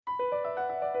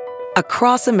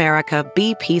Across America,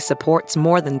 BP supports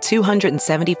more than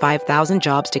 275,000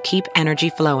 jobs to keep energy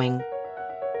flowing.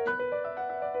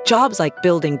 Jobs like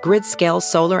building grid-scale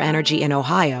solar energy in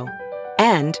Ohio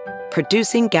and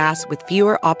producing gas with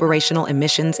fewer operational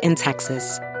emissions in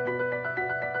Texas.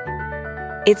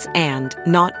 It's and,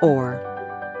 not or.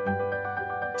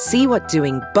 See what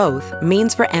doing both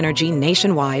means for energy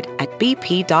nationwide at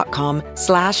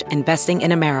bp.com/investing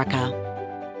in America.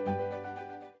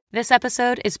 This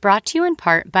episode is brought to you in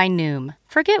part by Noom.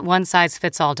 Forget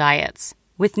one-size-fits-all diets.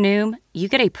 With Noom, you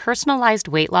get a personalized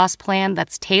weight loss plan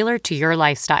that's tailored to your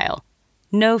lifestyle.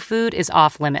 No food is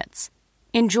off-limits.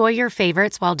 Enjoy your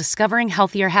favorites while discovering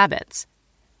healthier habits.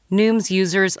 Noom's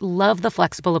users love the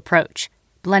flexible approach,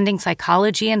 blending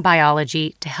psychology and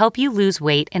biology to help you lose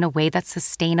weight in a way that's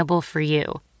sustainable for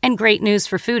you. And great news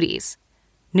for foodies.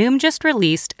 Noom just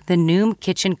released the Noom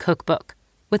Kitchen Cookbook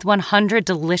with 100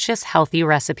 delicious, healthy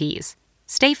recipes.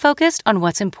 Stay focused on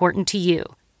what's important to you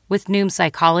with Noom's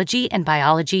psychology and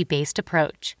biology-based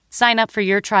approach. Sign up for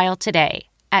your trial today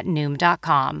at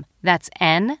Noom.com. That's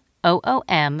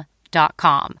NOOM.com.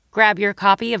 Grab your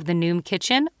copy of the Noom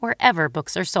Kitchen wherever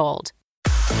books are sold.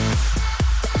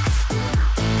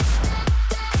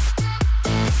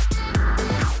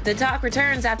 The talk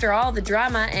returns after all the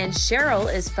drama, and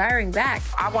Cheryl is firing back.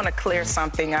 I want to clear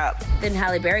something up. Then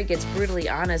Halle Berry gets brutally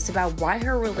honest about why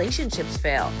her relationships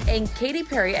fail. And Katy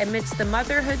Perry admits the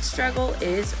motherhood struggle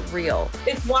is real.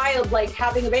 It's wild, like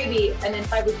having a baby, and then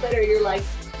 5 weeks later, you're like,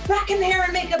 back in the hair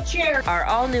and makeup chair. Our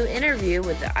all-new interview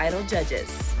with the Idol judges.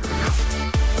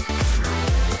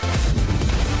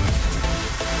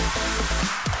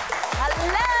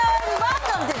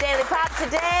 Daily Pop.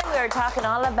 Today we are talking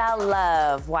all about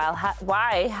love.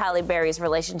 Why Halle Berry's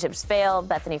relationships fail,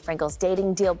 Bethany Frankel's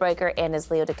dating deal breaker, and is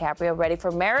Leo DiCaprio ready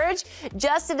for marriage?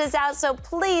 Justin is out, so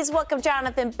please welcome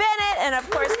Jonathan Bennett and, of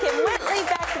course, Kim Whitley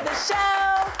back to the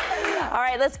show. All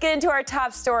right, let's get into our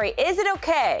top story. Is it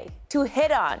okay to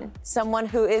hit on someone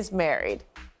who is married?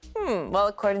 Well,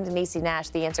 according to Niecy Nash,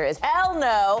 the answer is hell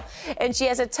no. And she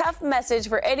has a tough message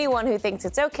for anyone who thinks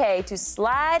it's okay to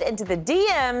slide into the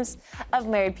DMs of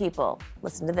married people.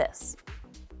 Listen to this.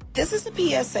 This is a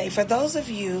PSA for those of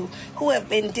you who have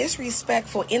been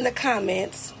disrespectful in the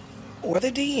comments or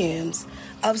the DMs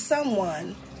of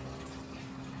someone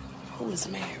who is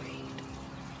married.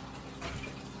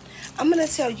 I'm going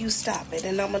to tell you stop it,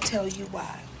 and I'm going to tell you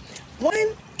why. 1,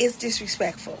 it's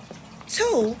disrespectful.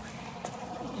 2,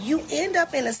 you end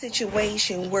up in a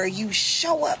situation where you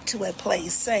show up to a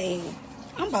place saying,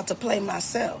 I'm about to play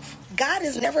myself. God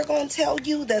is never going to tell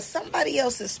you that somebody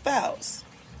else's spouse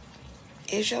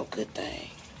is your good thing.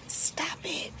 Stop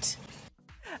it.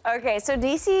 Okay, so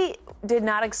Niecy did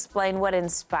not explain what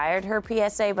inspired her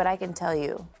PSA, but I can tell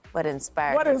you what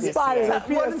inspired her PSA.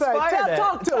 What inspired it?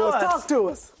 Talk to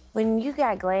us. When you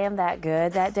got glam that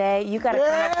good that day, you got to come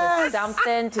up with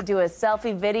something to do a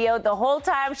selfie video. The whole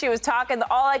time she was talking,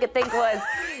 all I could think was,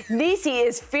 Niecy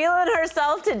is feeling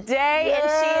herself today, and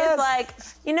she is like,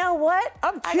 you know what?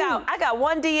 I'm cute. I got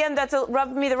one DM that's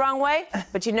rubbing me the wrong way,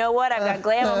 but you know what? I've got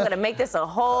glam. I'm going to make this a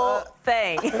whole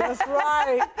thing. That's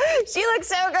right. She looks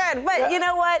so good. But you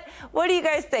know what? What do you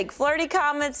guys think? Flirty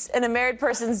comments in a married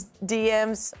person's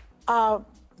DMs?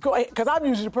 Go ahead, because I'm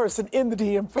usually the person in the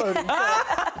DM flirting.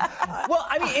 Well,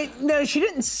 I mean, no, she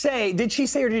didn't say. Did she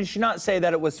say or did she not say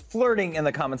that it was flirting in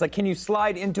the comments? Like, can you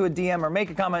slide into a DM or make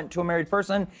a comment to a married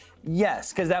person?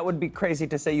 Yes, because that would be crazy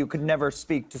to say you could never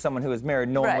speak to someone who is married.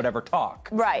 No one would ever talk.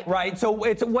 Right. So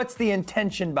it's what's the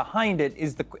intention behind it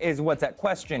is what's at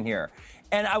question here.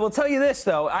 And I will tell you this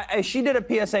though. She did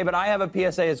a PSA, but I have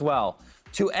a PSA as well.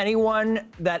 To anyone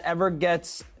that ever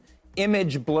gets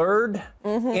image blurred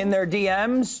in their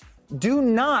DMs, do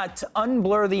not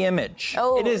unblur the image.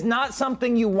 It is not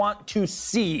something you want to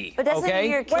see. But doesn't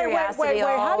your curiosity wait,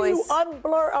 how do you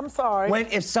unblur? I'm sorry.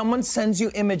 If someone sends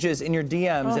you images in your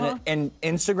DMs and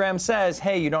Instagram says,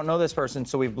 hey, you don't know this person,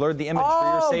 so we've blurred the image for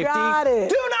your safety. Got it.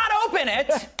 Do not open it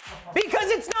because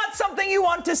it's not something you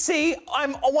want to see.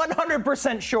 I'm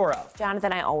 100% sure of.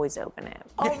 Jonathan, I always open it.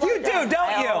 You do, don't you?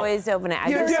 I always open it. I'm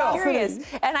just curious.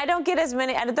 And I don't get as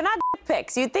many, and they're not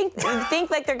pics. You think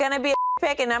like they're going to be a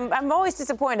pic, and I'm always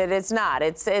disappointed. It's not.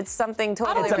 It's something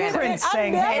totally random. It's a prince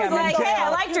saying, hey, I'm like, hey, I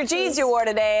liked your jeans you wore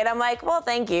today. And I'm like, well,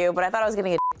 thank you, but I thought I was going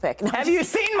to get a pic. Have you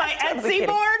seen my Etsy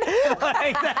board?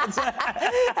 Like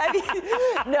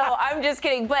No, I'm just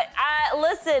kidding. But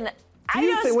listen,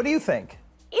 what do you think?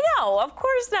 Of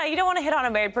course not. You don't want to hit on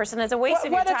a married person. It's a waste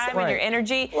of your time and your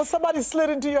energy. Well, somebody slid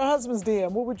into your husband's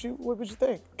DM. What would you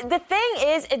think? The thing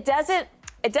is, it doesn't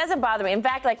It doesn't bother me. In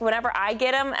fact, like whenever I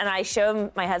get them and I show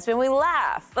him my husband, we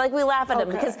laugh. Like we laugh at him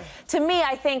because to me,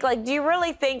 I think like, do you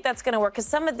really think that's going to work? Because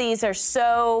some of these are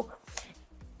so,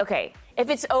 okay, if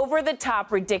it's over the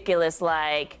top ridiculous,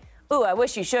 like, ooh, I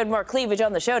wish you showed more cleavage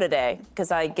on the show today,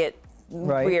 because I get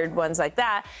weird ones like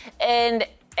that. And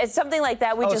it's something like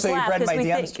that. We just laugh. Oh, so you've read my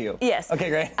DMs think, to you? Yes. Okay,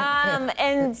 great.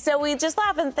 And so we just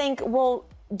laugh and think, well,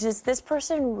 does this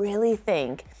person really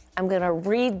think I'm going to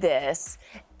read this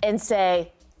and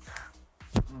say,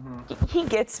 he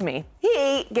gets me.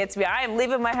 He gets me. I am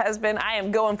leaving my husband. I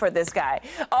am going for this guy.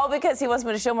 All because he wants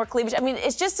me to show more cleavage. I mean,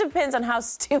 it just depends on how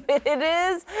stupid it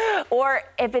is or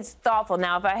if it's thoughtful.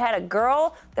 Now, if I had a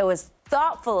girl that was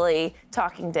thoughtfully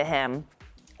talking to him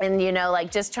and, you know,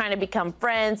 like just trying to become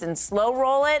friends and slow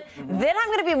roll it, then I'm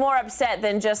going to be more upset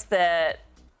than just the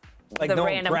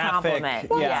random compliment.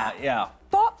 Yeah.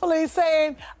 Thoughtfully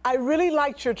saying, I really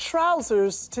liked your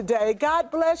trousers today.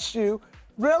 God bless you.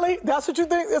 Really? That's what you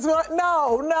think?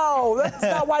 No, that's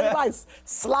not why they like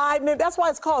sliding it. That's why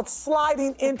it's called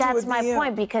sliding into That's a my DM.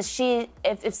 point, because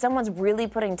if someone's really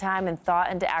putting time and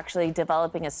thought into actually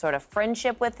developing a sort of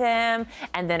friendship with him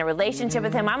and then a relationship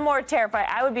with him, I'm more terrified.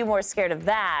 I would be more scared of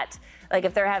that. Like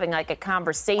if they're having like a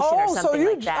conversation or something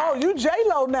like that. Oh, you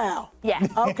J-Lo now. Yeah.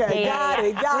 Okay, got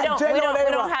it. We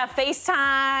don't have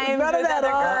FaceTime None of with that. other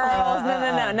girls.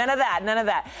 No, none of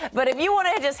that. But if you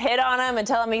want to just hit on him and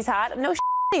tell him he's hot, no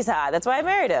he's hot. That's why I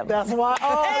married him. That's why.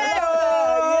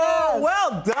 Yes.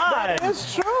 Well done. That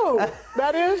is true.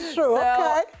 That is true.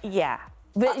 So, okay. Yeah.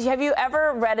 But have you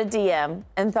ever read a DM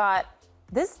and thought,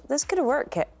 this could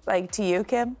work, like to you,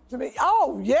 Kim?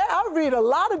 Oh, yeah, I read a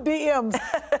lot of DMs.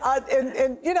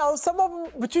 and, you know, some of them,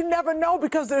 but you never know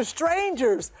because they're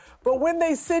strangers. But when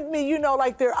they send me, you know,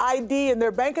 like their ID and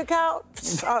their bank account,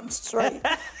 I'm straight.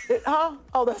 Huh?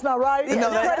 Oh, that's not right? Yeah,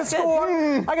 credit score.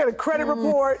 I got a credit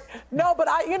report. No, but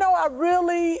I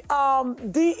really,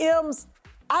 DMs,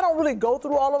 I don't really go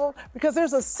through all of them because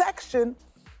there's a section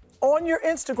on your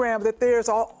Instagram that there's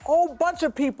a whole bunch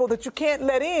of people that you can't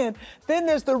let in. Then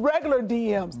there's the regular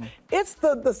DMs. It's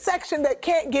the section that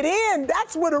can't get in.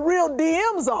 That's where the real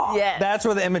DMs are. Yes. That's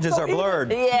where the images are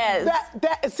blurred. Yes.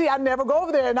 See, I never go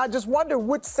over there, and I just wonder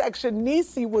which section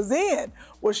Niecy was in.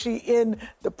 Was she in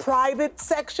the private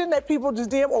section that people just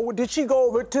DM, or did she go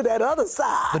over to that other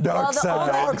side? The dark side.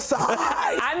 The dark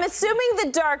side. I'm assuming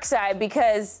the dark side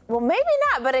because, well, maybe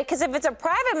not, but because if it's a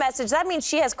private message, that means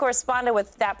she has corresponded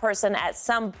with that person at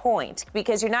some point,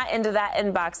 because you're not into that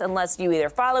inbox unless you either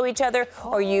follow each other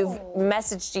or you've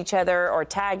messaged each other or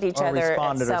tagged each other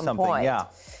at some point. Yeah.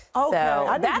 Okay,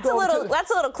 so that's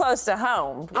a little close to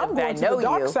home. I'm going to the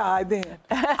dark side then.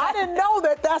 I didn't know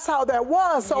that's how that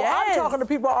was, so I'm talking to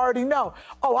people I already know.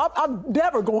 Oh, I'm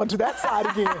never going to that side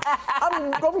again.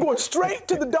 I'm going straight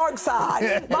to the dark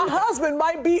side. My husband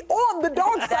might be on the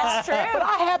dark side, That's true. but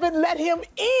I haven't let him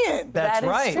in. That's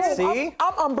right. True. See?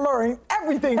 I'm blurring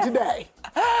everything today.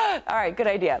 All right, good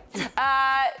idea.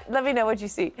 Let me know what you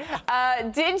see.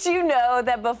 Did you know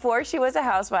that before she was a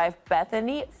housewife,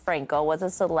 Bethenny Frankel was a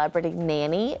celebrity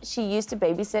nanny? She used to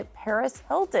babysit Paris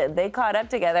Hilton. They caught up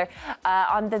together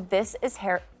on the This Is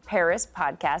Paris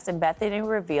podcast, and Bethenny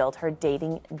revealed her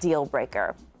dating deal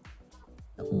breaker.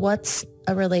 What's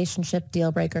a relationship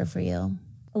deal breaker for you?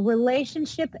 A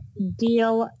relationship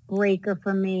deal breaker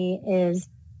for me is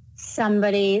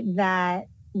somebody that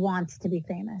wants to be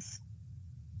famous.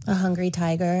 A hungry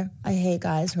tiger. I hate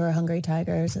guys who are hungry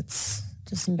tigers. It's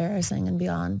just embarrassing and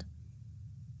beyond.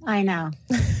 I know.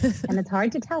 And it's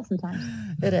hard to tell sometimes.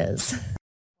 It is.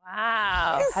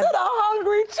 Wow. You said a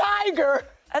hungry tiger.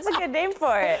 That's a good name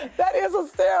for it. That is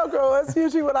hysterical. That's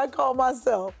usually what I call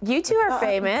myself. You two are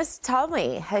famous. Tell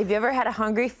me, have you ever had a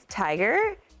hungry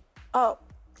tiger?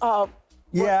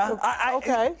 Yeah.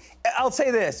 Okay. I'll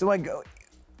say this. Like,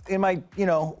 in my,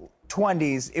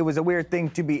 20s, it was a weird thing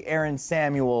to be Aaron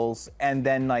Samuels and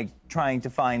then like trying to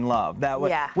find love. That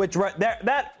was, which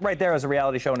that right there is a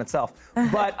reality show in itself.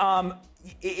 But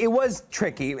it was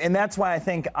tricky, and that's why I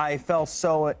think I fell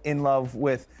so in love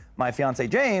with my fiance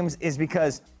James, is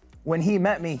because when he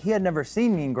met me, he had never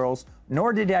seen Mean Girls,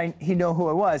 nor did he know who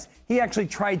I was. He actually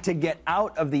tried to get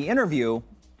out of the interview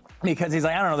because he's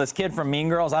like, I don't know, this kid from Mean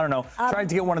Girls, I don't know. Tried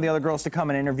to get one of the other girls to come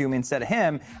and interview me instead of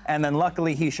him, and then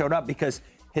luckily he showed up because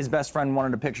his best friend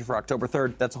wanted a picture for October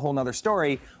 3rd. That's a whole nother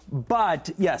story. But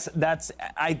yes,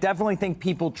 I definitely think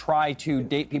people try to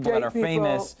date people that are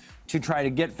famous to try to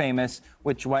get famous,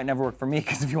 which might never work for me,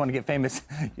 because if you want to get famous,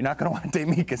 you're not going to want to date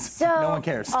me because no one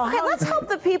cares. Okay, let's help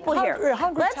the people here.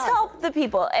 Let's help the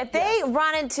people. If they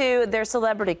run into their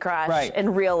celebrity crush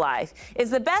in real life, is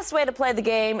the best way to play the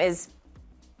game is,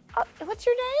 what's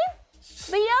your name?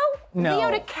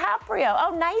 Leo DiCaprio.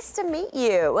 Oh, nice to meet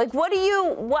you. Like, how should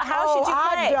you play?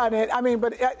 I've done it. I mean,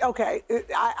 but okay,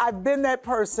 I've been that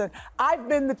person. I've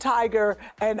been the tiger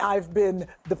and I've been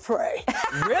the prey.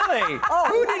 Really?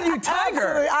 Who did you tiger?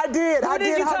 Absolutely, I did. Who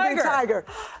did you tiger?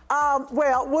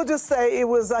 Well, we'll just say it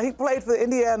was, he played for the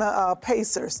Indiana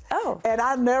Pacers. Oh. And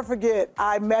I'll never forget,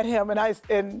 I met him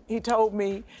and he told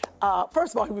me,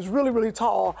 first of all, he was really, really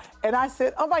tall. And I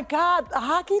said, oh my God, a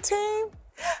hockey team?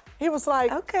 He was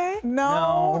like, okay.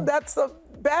 No, that's a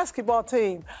basketball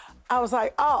team. I was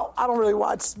like, oh, I don't really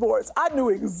watch sports. I knew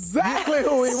exactly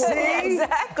who he was.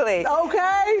 Exactly.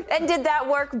 Okay. And did that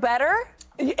work better?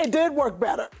 It did work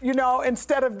better.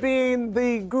 Instead of being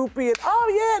the groupie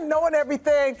and, knowing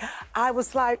everything, I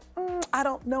was like, I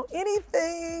don't know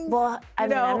anything. Well, I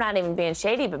mean, I'm not even being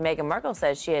shady, but Meghan Markle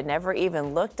said she had never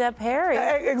even looked up Harry.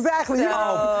 Exactly. So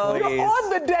you're on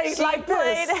the date like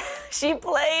this. She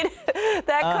played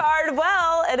that card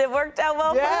well, and it worked out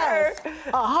well for her.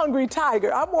 A hungry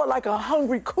tiger. I'm more like a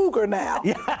hungry cougar now.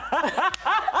 Yeah.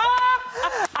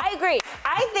 I agree.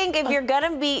 I think if you're going to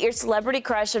meet your celebrity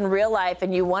crush in real life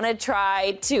and you want to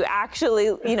try to actually,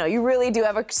 you really do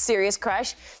have a serious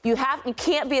crush, you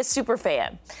can't be a super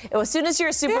fan. As soon as you're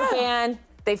a super fan,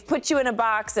 they've put you in a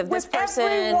box of this person.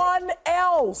 Everyone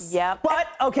else. Yep. But,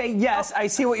 okay, yes, I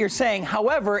see what you're saying.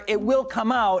 However, it will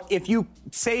come out if you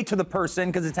say to the person,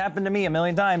 because it's happened to me a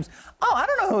million times, oh, I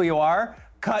don't know who you are.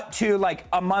 Cut to like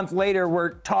a month later,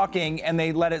 we're talking and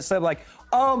they let it slip like,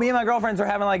 oh, me and my girlfriends are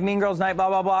having like Mean Girls night, blah,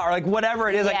 blah, blah, or like whatever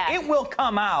it is. Yeah. Like it will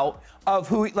come out of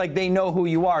who, like they know who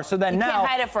you are. So then now can't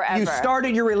hide it forever. You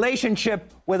started your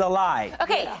relationship with a lie.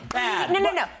 Okay. Bad. No.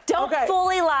 Don't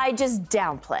fully lie, just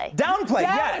downplay. Downplay,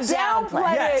 yes.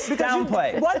 Downplay. Yes,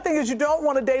 downplay. One thing is you don't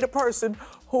want to date a person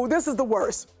who, this is the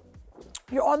worst.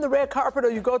 You're on the red carpet or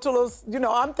you go to those,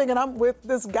 I'm thinking I'm with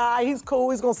this guy, he's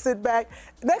cool, he's gonna sit back.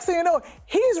 Next thing you know,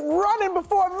 he's running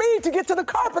before me to get to the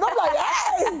carpet. I'm like,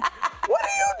 hey, what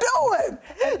are you doing?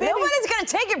 Nobody's gonna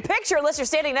take your picture unless you're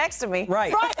standing next to me.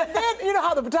 Right. Right, and then you know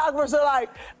how the photographers are like,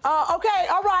 okay,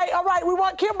 all right, we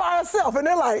want Kim by herself. And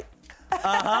they're like,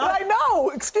 like, no,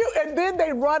 excuse, and then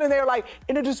they run and they're like,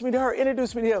 introduce me to her,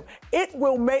 introduce me to him. It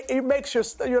makes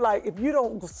you're like, if you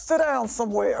don't sit down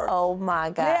somewhere. Oh my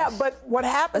gosh. Yeah, but what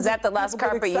happens? Was that the last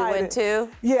carpet you went to?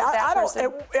 Yeah,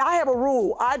 I have a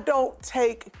rule. I don't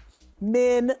take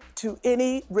men to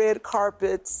any red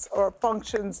carpets or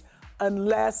functions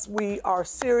unless we are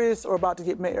serious or about to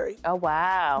get married. Oh,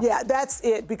 wow. Yeah, that's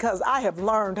it, because I have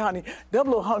learned, honey, them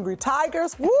little hungry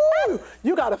tigers, woo,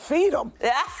 you gotta feed them.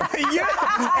 And you're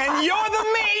the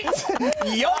meat.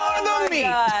 You're the meat.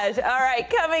 Gosh. All right,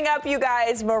 coming up, you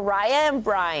guys, Mariah and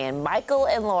Bryan, Michael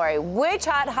and Lori, which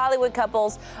hot Hollywood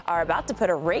couples are about to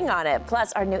put a ring on it?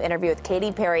 Plus, our new interview with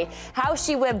Katy Perry, how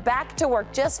she went back to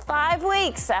work just 5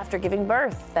 weeks after giving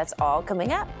birth. That's all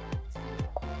coming up.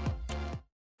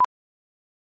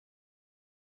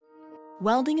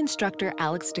 Welding instructor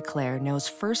Alex DeClaire knows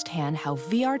firsthand how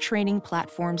VR training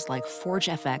platforms like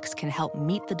ForgeFX can help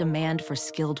meet the demand for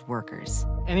skilled workers.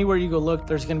 Anywhere you go look,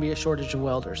 there's going to be a shortage of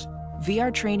welders.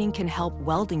 VR training can help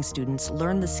welding students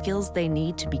learn the skills they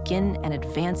need to begin and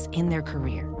advance in their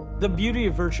career. The beauty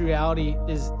of virtual reality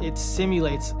is it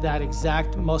simulates that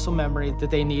exact muscle memory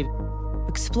that they need.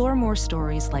 Explore more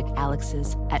stories like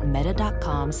Alex's at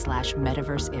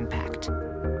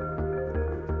meta.com/metaverseimpact.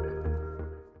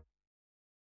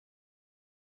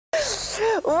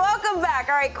 Welcome back.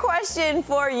 All right, question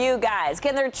for you guys.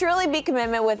 Can there truly be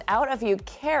commitment without a few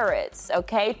carrots?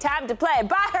 Okay, time to play.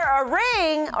 Buy her a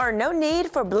ring or no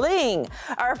need for bling.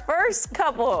 Our first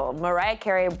couple, Mariah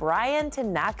Carey, Bryan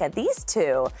Tanaka. These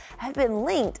two have been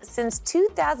linked since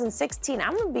 2016.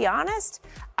 I'm going to be honest,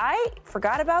 I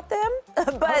forgot about them,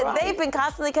 but they've been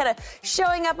constantly kind of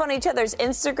showing up on each other's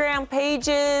Instagram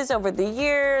pages over the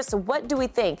years. So what do we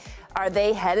think? Are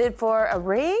they headed for a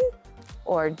ring?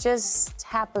 Or just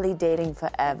happily dating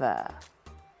forever?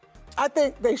 I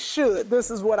think they should.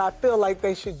 This is what I feel like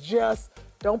they should just,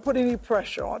 don't put any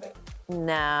pressure on it.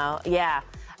 No, yeah.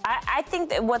 I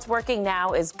think that what's working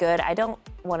now is good. I don't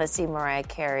want to see Mariah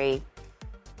Carey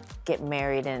get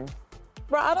married and...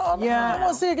 I don't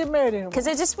want to see her get married anymore. Because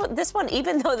this one,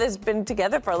 even though they've been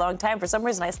together for a long time, for some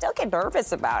reason I still get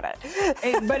nervous about it.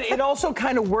 But it also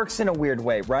kind of works in a weird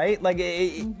way, right? Like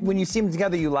when you see them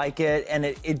together, you like it, and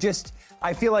it just,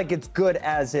 I feel like it's good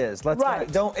as is.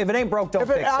 If it ain't broke, don't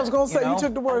fix it. I was going to say, you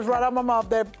took the words right out of my mouth.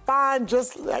 They're fine,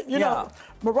 just like, you know.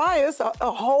 Mariah's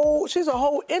she's a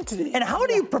whole entity. And how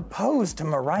do you propose to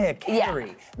Mariah Carey?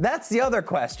 Yeah. That's the other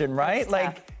question, right?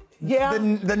 Yeah.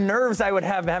 The nerves I would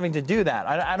have having to do that.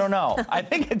 I don't know. I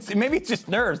think maybe it's just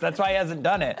nerves. That's why he hasn't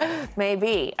done it.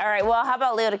 Maybe. All right, well, how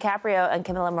about Leo DiCaprio and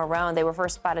Camila Morrone? They were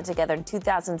first spotted together in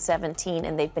 2017,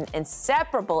 and they've been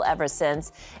inseparable ever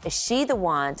since. Is she the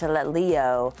one to let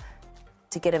Leo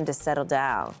to get him to settle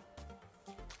down?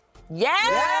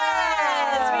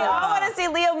 Yes! We all want to see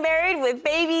Leo married with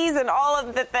babies and all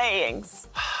of the things.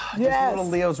 Just little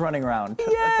Leos running around.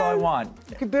 Yes. That's all I want.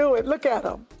 You can do it. Look at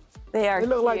them. They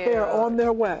look like they are on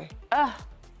their way.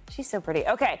 She's so pretty.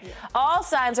 Okay, all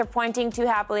signs are pointing to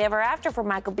happily ever after for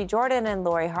Michael B. Jordan and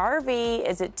Lori Harvey.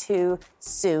 Is it too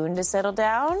soon to settle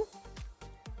down?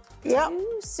 Yeah.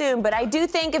 Too soon, but I do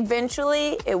think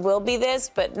eventually it will be this,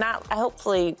 but not,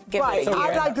 hopefully, give it a year.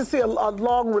 I'd like to see a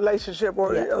long relationship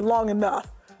or long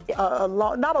enough. Yeah.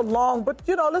 Not a long, but,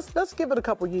 let's give it a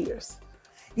couple years.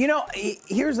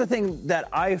 Here's the thing that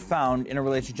I found in a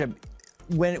relationship.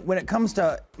 When it comes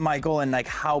to Michael and like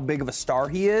how big of a star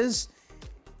he is,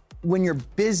 when you're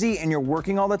busy and you're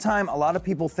working all the time, a lot of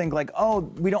people think like, oh,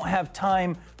 we don't have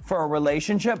time for a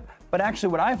relationship. But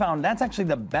actually what I found, that's actually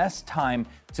the best time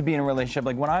to be in a relationship.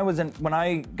 Like when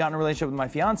I got in a relationship with my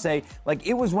fiance, like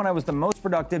it was when I was the most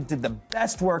productive, did the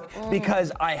best work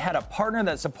because I had a partner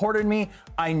that supported me.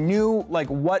 I knew like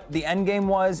what the end game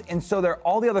was. And so there are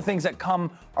all the other things that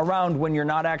come around when you're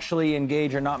not actually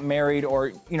engaged or not married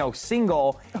or,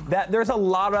 single, that there's a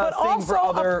lot of things for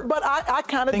other But I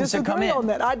kind of disagree on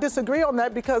that. I disagree on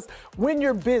that because when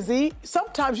you're busy,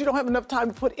 sometimes you don't have enough time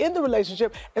to put in the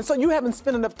relationship. And so you haven't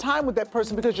spent enough time with that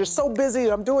person because you're so busy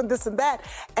and I'm doing this and that.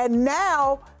 And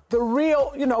now the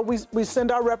real, we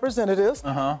send our representatives.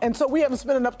 And so we haven't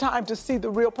spent enough time to see the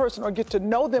real person or get to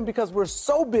know them because we're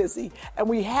so busy and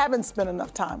we haven't spent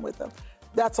enough time with them.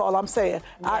 That's all I'm saying.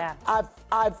 Yeah.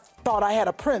 I've thought I had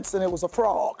a prince and it was a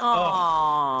frog.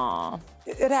 Aww.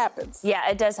 It happens. Yeah,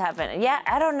 it does happen. Yeah,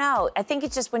 I don't know. I think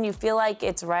it's just when you feel like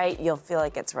it's right, you'll feel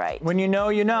like it's right. When you know,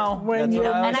 you know.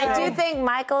 And I do think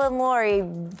Michael and Lori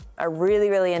are really,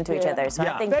 really into each other. So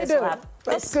I think this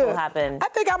will happen. I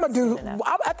think I'm gonna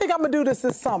do this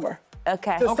summer.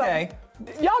 Okay. Okay.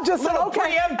 Y'all just said,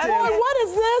 okay. Boy, what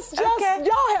is this?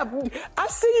 I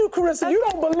see you, Carissa. You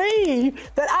don't believe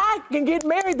that I can get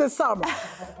married this summer.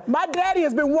 My daddy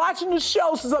has been watching the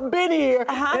show since I've been here,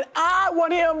 and I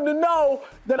want him to know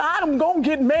that I'm going to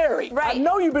get married. Right. I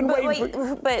know you've been waiting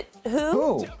for... But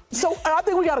who? So I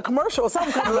think we got a commercial or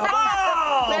something coming up. We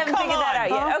haven't figured that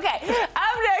out yet. Okay.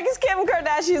 Up next, Kim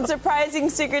Kardashian's surprising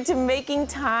secret to making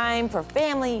time for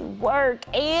family, work,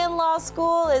 and law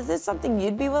school. Is this something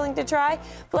you'd be willing to try?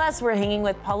 Plus, we're hanging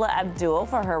with Paula Abdul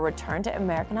for her return to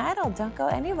American Idol. Don't go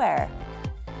anywhere.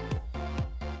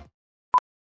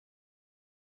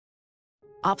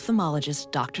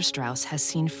 Ophthalmologist Dr. Strauss has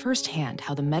seen firsthand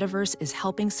how the metaverse is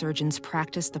helping surgeons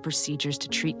practice the procedures to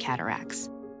treat cataracts.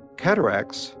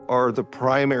 Cataracts are the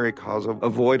primary cause of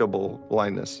avoidable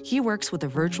blindness. He works with a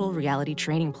virtual reality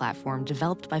training platform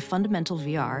developed by Fundamental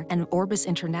VR and Orbis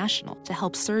International to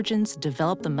help surgeons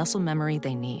develop the muscle memory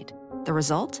they need. The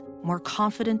result? More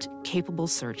confident, capable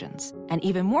surgeons. And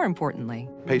even more importantly,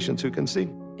 patients who can see.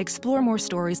 Explore more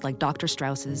stories like Dr.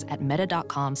 Strauss's at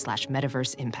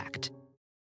meta.com/metaverseimpact.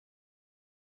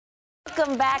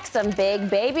 Welcome back. Some big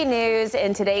baby news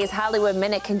in today's Hollywood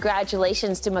Minute.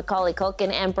 Congratulations to Macaulay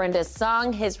Culkin and Brenda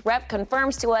Song. His rep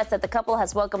confirms to us that the couple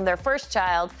has welcomed their first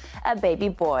child, a baby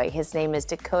boy. His name is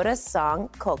Dakota Song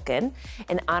Culkin,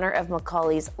 in honor of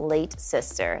Macaulay's late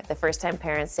sister. The first-time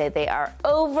parents say they are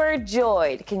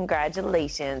overjoyed.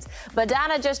 Congratulations.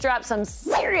 Madonna just dropped some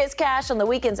serious cash on the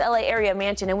weekend's LA area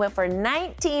mansion and went for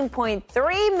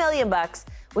 $19.3 million,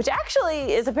 which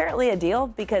actually is apparently a deal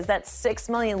because that's $6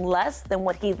 million less than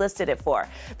what he listed it for.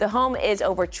 The home is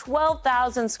over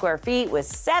 12,000 square feet with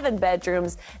 7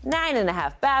 bedrooms,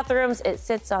 9.5 bathrooms. It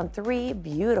sits on 3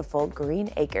 beautiful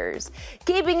green acres.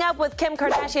 Keeping up with Kim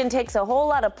Kardashian takes a whole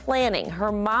lot of planning.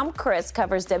 Her mom, Kris,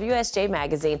 covers WSJ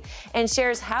Magazine and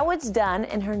shares how it's done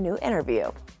in her new interview.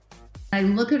 I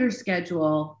look at her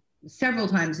schedule several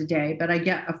times a day, but I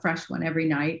get a fresh one every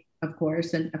night, of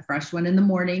course, and a fresh one in the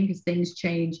morning because things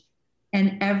change.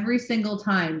 And every single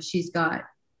time she's got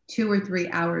 2 or 3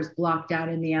 hours blocked out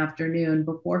in the afternoon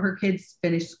before her kids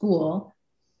finish school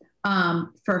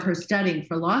for her studying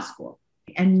for law school.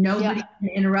 And nobody can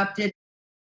interrupt it.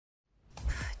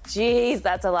 Jeez,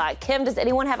 that's a lot. Kim, does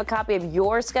anyone have a copy of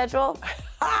your schedule?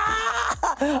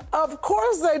 Of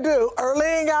course they do.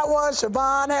 Erlene got one,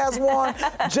 Siobhan has one,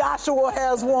 Joshua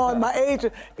has one, my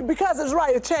agent. Because it's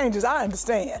right, it changes. I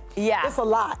understand. Yeah. It's a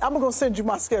lot. I'm going to send you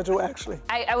my schedule, actually.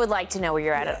 I would like to know where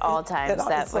you're at all times.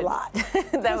 It's a lot.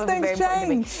 That would be very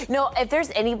important to me. No, if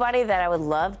there's anybody that I would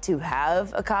love to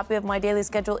have a copy of my daily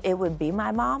schedule, it would be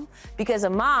my mom. Because a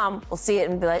mom will see it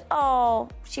and be like, oh,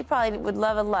 she probably would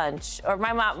love a lunch. Or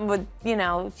my mom would,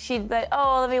 she'd be like,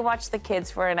 oh, let me watch the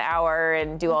kids for an hour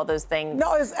and do all those things.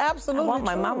 No, it's absolutely I want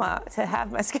my true. mama to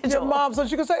have my schedule. Your mom, so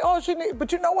she can say, oh,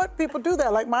 but you know what? People do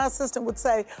that. Like my assistant would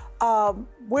say,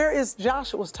 where is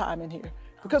Joshua's time in here?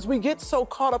 Because we get so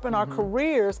caught up in our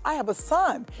careers. I have a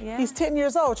son. Yeah. He's 10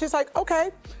 years old. She's like, okay,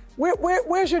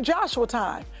 where's your Joshua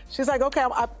time? She's like, okay,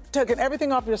 I've taken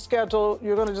everything off your schedule.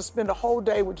 You're going to just spend a whole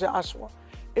day with Joshua.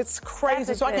 It's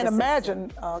crazy. So I can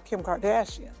imagine Kim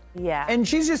Kardashian. Yeah. And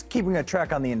she's just keeping a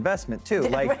track on the investment too.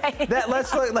 Like right. that.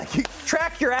 Let's look, like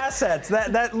track your assets.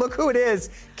 That look who it is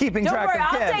keeping Don't track worry, of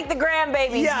Kim. I'll take the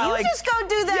grandbabies. Yeah, you just go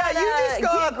do that. Yeah, you just go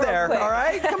out there. Quick. All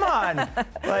right, come on.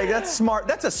 Like that's smart.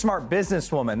 That's a smart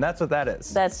businesswoman. That's what that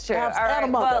is. That's true.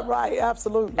 Right,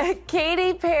 absolutely.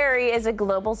 Katy Perry is a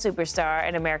global superstar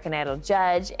and American Idol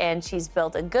judge, and she's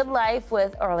built a good life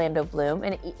with Orlando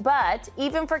Bloom. But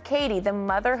even for Katy, the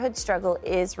motherhood struggle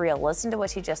is real. Listen to what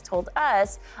she just told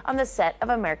us on the set of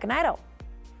American Idol.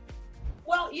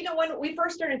 Well, when we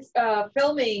first started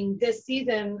filming this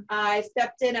season, I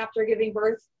stepped in after giving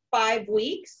birth 5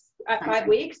 weeks,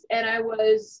 and I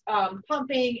was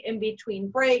pumping in between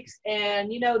breaks. And,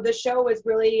 the show was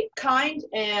really kind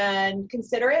and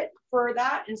considerate for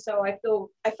that. And so I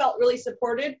felt really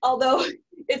supported, although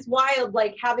it's wild,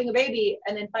 like having a baby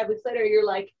and then 5 weeks later, you're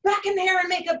like back in the hair and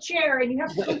makeup chair and you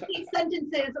have to complete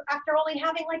sentences after only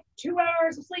having like 2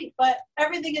 hours of sleep. But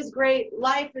everything is great.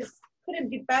 Life couldn't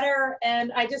be better.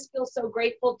 And I just feel so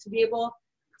grateful to be able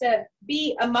to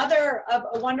be a mother of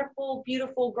a wonderful,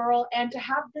 beautiful girl and to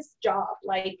have this job.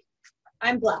 Like,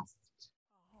 I'm blessed.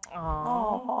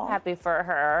 Oh, happy for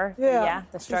her. Yeah.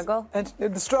 The struggle. And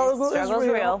the struggle is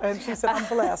real. And she said, I'm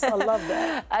blessed. I love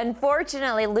that.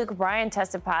 Unfortunately, Bryan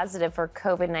tested positive for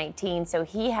COVID-19, so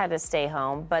he had to stay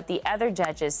home. But the other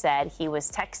judges said he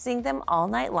was texting them all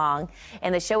night long.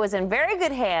 And the show was in very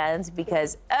good hands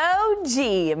because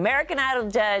OG American Idol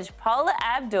judge Paula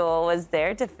Abdul was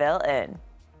there to fill in.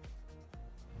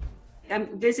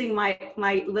 I'm visiting my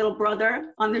little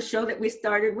brother on the show that we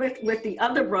started with the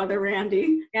other brother,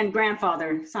 Randy, and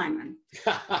grandfather, Simon.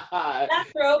 That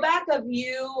throwback of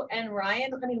you and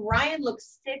Ryan, Ryan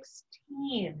looks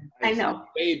 16. I know.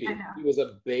 Baby. I know. He was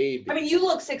a baby. You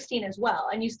look 16 as well,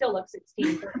 and you still look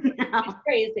 16. It's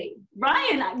crazy.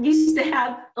 Ryan used to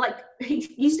have,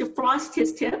 he used to frost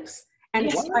his tips. And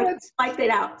spike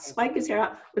his hair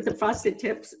out with the frosted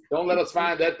tips. Don't let us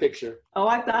find that picture. Oh,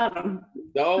 I got him.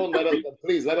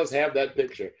 Please let us have that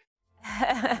picture. All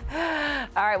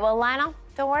right, well, Lionel,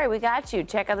 don't worry, we got you.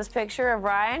 Check out this picture of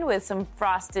Ryan with some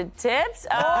frosted tips.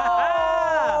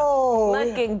 Oh,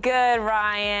 looking good,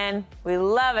 Ryan. We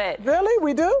love it. Really?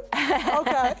 We do?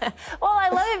 Okay. Well, I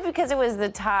love it because it was the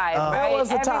time, right? It was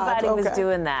the time. Everybody was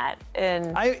doing that.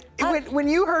 And when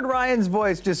you heard Ryan's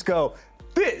voice just go,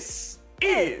 "This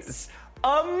is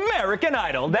American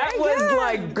Idol." That was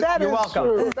you're welcome.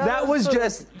 True. That was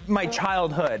just my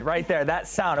childhood right there. That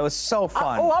sound, it was so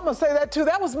fun. I'm gonna say that too.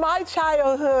 That was my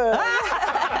childhood.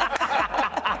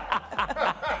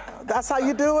 That's how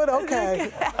you do it?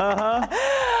 Okay.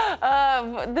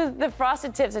 The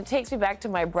frosted tips, it takes me back to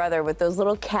my brother with those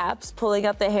little caps pulling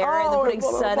out the hair and then putting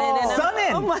sun in. Sun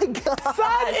in. Oh my God.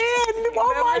 Sun in.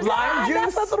 Oh my God. Lime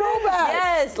juice. That's a throwback.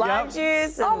 Yes, lime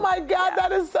juice. Oh my God,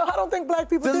 that is so. I don't think black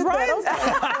people did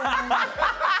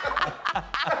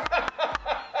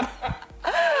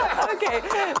Okay,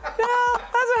 that's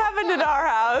what happened in our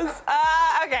house.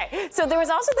 Okay, so there was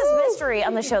also this mystery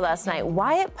on the show last night.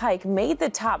 Wyatt Pike made the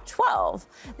top 12,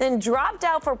 then dropped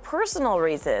out for personal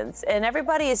reasons, and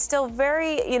everybody is still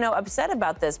very, upset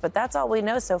about this, but that's all we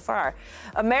know so far.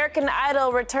 American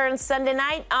Idol returns Sunday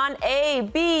night on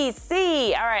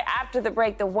ABC. All right, after the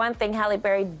break, the one thing Halle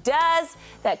Berry does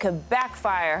that could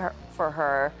backfire for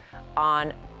her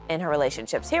in her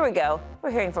relationships. Here we go.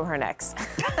 We're hearing from her next.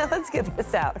 Let's get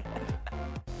this out.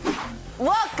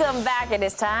 Welcome back. It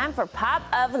is time for Pop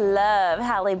of Love.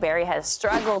 Halle Berry has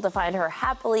struggled to find her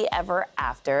happily ever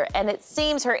after, and it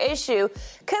seems her issue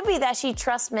could be that she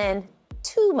trusts men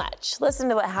too much. Listen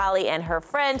to what Halle and her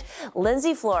friend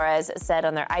Lindsay Flores said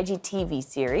on their IGTV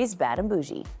series, Bad and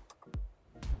Bougie.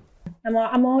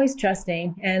 I'm always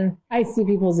trusting, and I see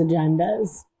people's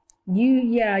agendas.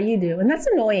 You do. And that's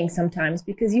annoying sometimes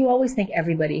because you always think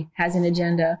everybody has an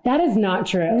agenda. That is not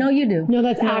true. No, you do. No,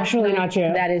 that's actually not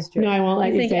true. That is true. No, I won't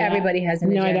let you think say that. everybody has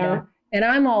an agenda. No, I don't. And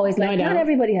I'm always like, not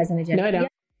everybody has an agenda. No, I don't.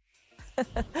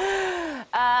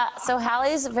 So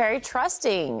Hallie's very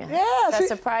trusting. Yeah. Does that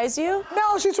surprise you?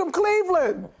 No, she's from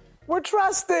Cleveland. We're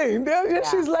trusting.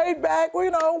 She's laid back.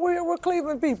 We're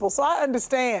Cleveland people, so I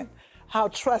understand how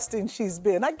trusting she's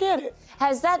been. I get it.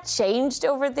 Has that changed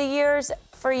over the years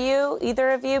for you, either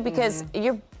of you? Because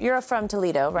you're from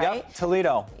Toledo, right? Yep,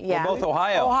 Toledo. Yeah. We're both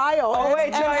Ohio. Ohio.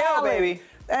 OHIO, baby.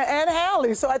 And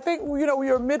Hallie. So I think,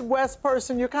 you're a Midwest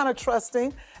person. You're kind of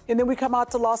trusting. And then we come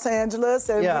out to Los Angeles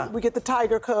and we get the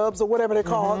Tiger Cubs or whatever they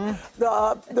call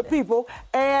the people.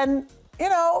 And,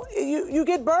 you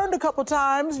get burned a couple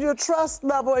times. Your trust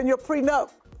level and your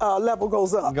prenup level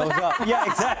goes up. Yeah,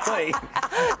 exactly.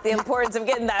 The importance of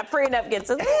getting that prenup gets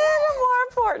a little more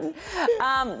important.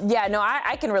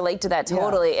 I can relate to that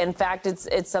totally. Yeah. In fact,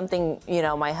 it's something,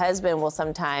 my husband will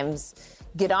sometimes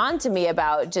get on to me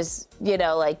about just,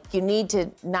 like you need to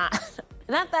not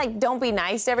like don't be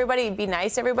nice to everybody, be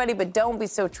nice to everybody, but don't be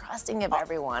so trusting of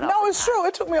everyone. No, it's true.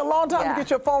 It took me a long time to get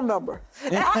your phone number.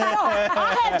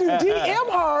 I had to DM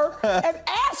her and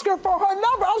ask her for her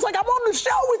number. I was like, I'm on the show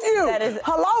with you.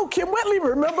 Hello, Kim Whitley,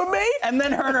 remember me? And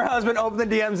then her and her husband open the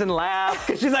DMs and laugh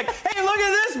because she's like, hey, look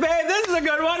at this, babe. This is a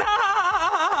good one.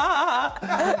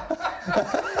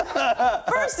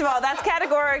 First of all, that's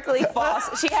categorically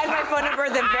false. She had my phone number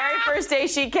the very first day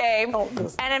she came.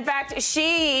 And in fact,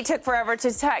 she took forever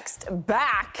to text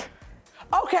back.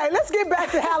 Okay, let's get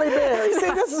back to Halle Berry.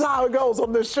 See, this is how it goes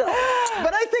on this show.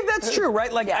 But I think that's true,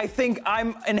 right? Like, I think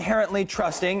I'm inherently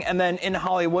trusting, and then in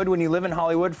Hollywood, when you live in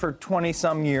Hollywood for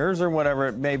 20-some years or whatever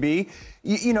it may be,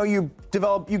 you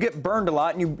get burned a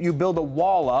lot, and you build a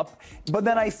wall up. But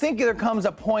then I think there comes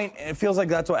a point, and it feels like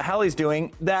that's what Halle's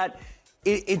doing, that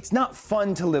it's not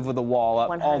fun to live with a wall up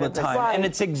all the time, and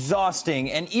it's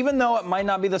exhausting. And even though it might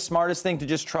not be the smartest thing to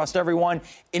just trust everyone,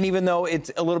 and even though it's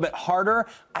a little bit harder,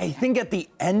 I think at the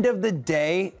end of the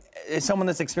day, as someone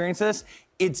that's experienced this,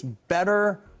 it's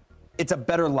better. It's a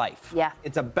better life. Yeah.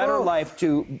 It's a better life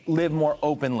to live more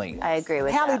openly. I agree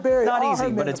with Halle that. Berry, not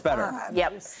easy, but it's better.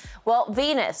 Yep. Well,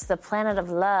 Venus, the planet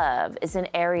of love, is in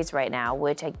Aries right now,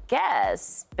 which I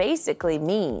guess basically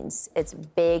means it's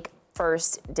big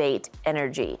first date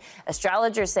energy.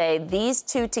 Astrologers say these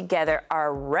two together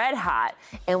are red hot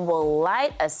and will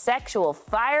light a sexual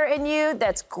fire in you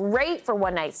that's great for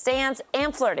one-night stands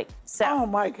and flirting. So, oh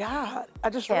my God. I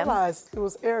just realized it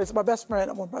was Aries. My best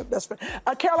friend. I'm my best friend.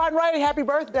 Caroline Ray, happy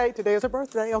birthday. Today is her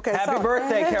birthday. Okay. Happy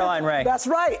birthday, Caroline Ray. That's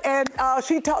right. And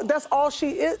that's all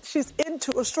she is. She's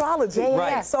into astrology. Yeah.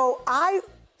 Right. So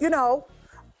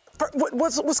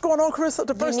what's going on, Chris?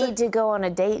 You need to go on a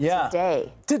date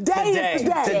today. Today is the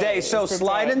day. Today. So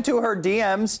slide into her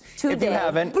DMs if you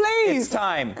haven't. Please. It's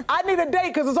time. I need a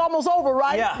date because it's almost over,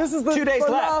 right? Yeah. This is the 2 days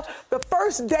left. The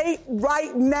first date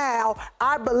right now.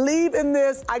 I believe in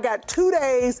this. I got 2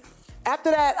 days.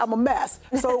 After that, I'm a mess.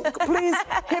 So please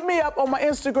hit me up on my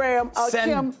Instagram,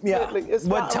 Kim Whitley.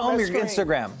 Tell them your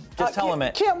Instagram. Just tell them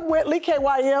it. Kim Whitley,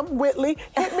 K-Y-M, Whitley.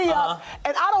 Hit me up.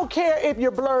 And I don't care if you're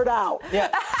blurred out.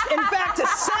 Yeah. In fact, to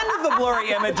send the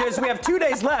blurry images, we have 2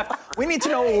 days left. We need to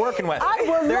know what we're working with.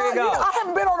 There you go. I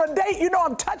haven't been on a date.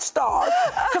 I'm touch starved.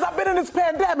 Because I've been in this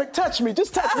pandemic. Touch me.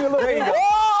 Just touch me a little bit. There you go.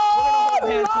 Oh,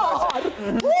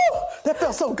 Lord. Woo, that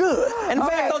felt so good. In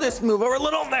fact, I'll just move over a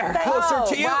little there.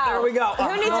 Closer to you. Wow. There we go.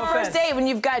 Who needs a first date when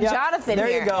you've got Jonathan there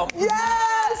here? There you go.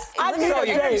 Yes! I need a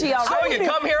date. So you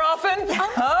come here often?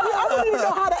 I don't even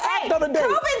know how to act on a date.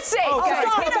 COVID's sake, guys.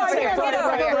 Get over here. Get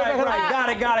over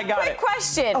here. Got it. Quick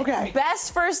question. Okay.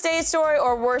 Best first date story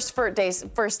or worst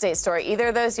first date story? Either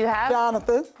of those you have?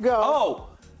 Jonathan, go. Oh.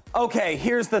 Okay,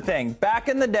 here's the thing. Back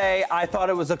in the day, I thought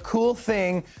it was a cool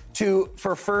thing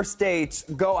for first dates,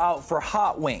 go out for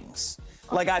hot wings.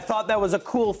 Like, I thought that was a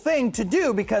cool thing to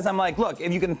do because I'm like, look,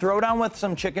 if you can throw down with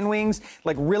some chicken wings,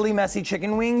 like really messy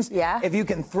chicken wings, if you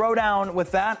can throw down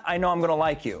with that, I know I'm going to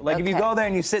like you. Like, if you go there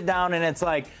and you sit down and it's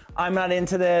like, I'm not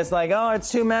into this, like, oh, it's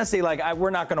too messy, like, we're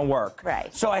not going to work.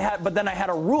 Right. So but then I had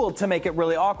a rule to make it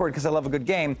really awkward because I love a good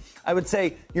game. I would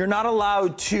say, you're not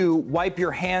allowed to wipe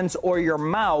your hands or your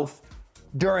mouth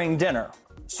during dinner.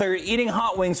 So you're eating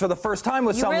hot wings for the first time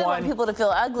with someone. You really want people to feel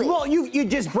ugly. Well, you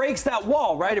just breaks that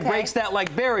wall, right? Okay. It breaks that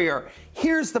barrier.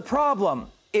 Here's the problem.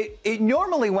 It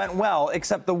normally went well,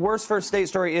 except the worst first date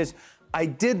story is I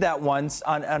did that once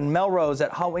on Melrose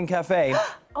at Hot Wing Cafe.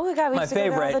 Oh my God, we used to go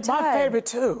there all the time. My favorite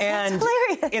too. And that's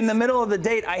hilarious. In the middle of the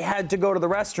date, I had to go to the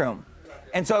restroom.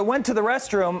 And so I went to the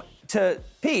restroom to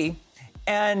pee.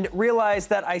 and realized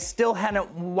that I still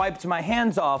hadn't wiped my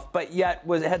hands off, but yet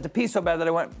had to pee so bad that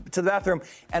I went to the bathroom,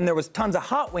 and there was tons of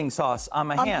hot wing sauce on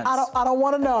my hands. I don't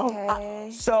want to know.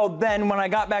 Okay. So then when I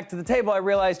got back to the table, I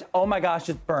realized, oh my gosh,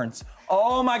 it burns.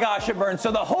 Oh my gosh, it burns.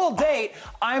 So the whole date,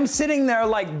 I'm sitting there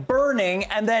like burning,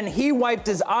 and then he wiped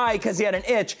his eye because he had an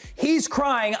itch. He's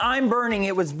crying, I'm burning.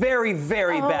 It was very,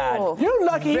 very bad. You're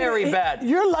lucky. Very bad.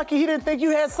 You're lucky he didn't think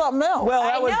you had something else. Well,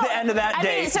 that was the end of that I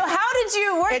date. mean, so how did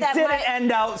you work that? It didn't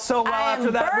end out so well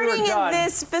after that. We were Burning done. in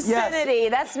this vicinity.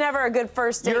 Yes. That's never a good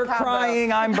first date You're combo.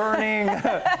 crying, I'm burning.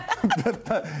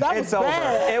 It's over.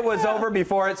 It was over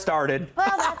before it started.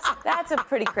 Well, that's a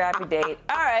pretty crappy date.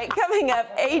 All right, coming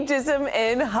up, ageism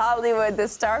in Hollywood. The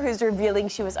star who's revealing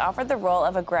she was offered the role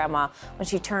of a grandma when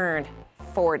she turned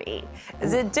 40.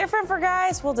 Is it different for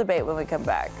guys? We'll debate when we come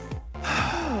back.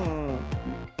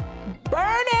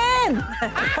 Burning!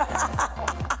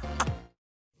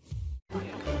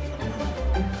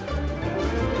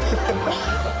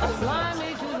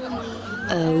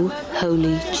 Oh,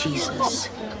 holy Jesus.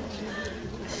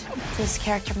 This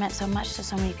character meant so much to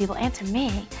so many people and to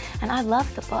me, and I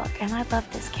loved the book and I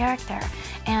loved this character,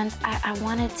 and I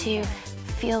wanted to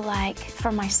feel like,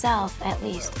 for myself at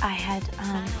least, I had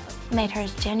made her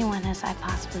as genuine as I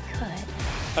possibly could.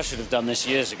 I should have done this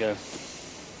years ago.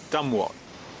 Done what?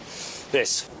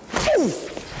 This.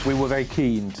 We were very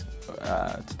keen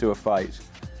to do a fight.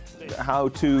 How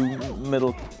two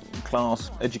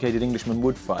middle-class, educated Englishmen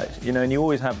would fight. You know, and you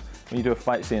always have, when you do a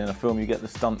fight scene in a film, you get the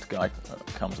stunt guy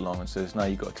comes along and says, no,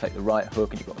 you've got to take the right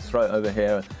hook and you've got to throw it over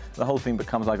here. The whole thing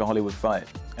becomes like a Hollywood fight.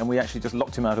 And we actually just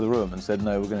locked him out of the room and said,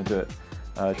 no, we're going to do it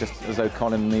just as though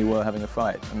Colin and me were having a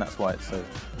fight. And that's why it's so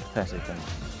pathetic and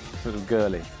sort of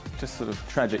girly. Just sort of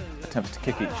tragic attempts to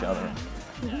kick each other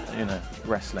and, you know,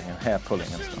 wrestling and hair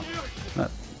pulling and stuff.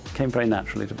 That came very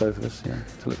naturally to both of us, yeah,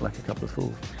 to look like a couple of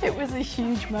fools. It was a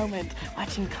huge moment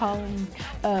watching Colin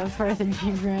Firth and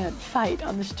Hugh Grant fight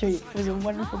on the street. It was a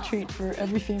wonderful treat for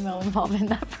every female involved in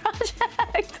that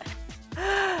project.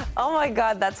 Oh my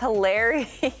God, that's hilarious.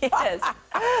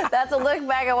 That's a look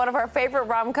back at one of our favorite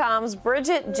rom-coms,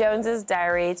 Bridget Jones's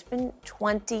Diary. It's been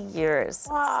 20 years since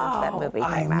that movie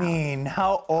came out. I mean,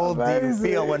 how old do you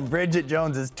feel when Bridget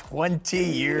Jones is 20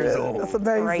 years old? That's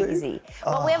amazing. Crazy.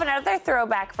 Well, we have another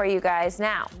throwback for you guys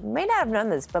now. You may not have known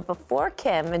this, but before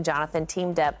Kim and Jonathan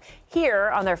teamed up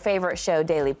here on their favorite show,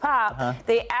 Daily Pop,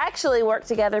 they actually worked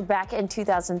together back in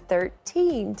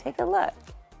 2013. Take a look.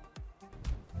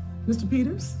 Mr.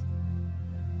 Peters?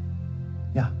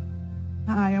 Yeah.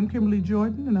 Hi, I'm Kimberly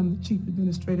Jordan, and I'm the chief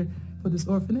administrator for this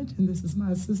orphanage, and this is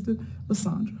my assistant,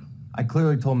 Lysandra. I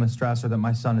clearly told Miss Strasser that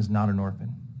my son is not an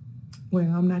orphan. Well,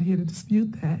 I'm not here to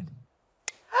dispute that.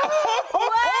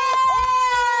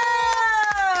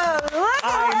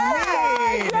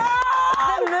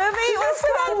 The movie was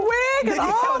that wig and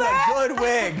all that. Good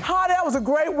wig. Oh, that was a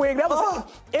great wig. That was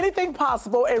anything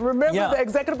possible. And remember, the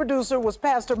executive producer was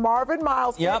Pastor Marvin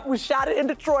Miles. Yep. We shot it in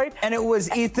Detroit. And it was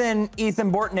Ethan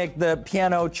Bortnick, the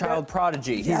piano child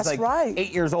prodigy. He's That's like right.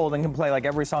 8 years old and can play like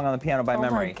every song on the piano by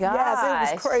memory. my gosh.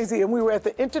 Yes, it was crazy. And we were at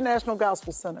the International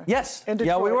Gospel Center. Yes. In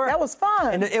Detroit. Yeah, we were. That was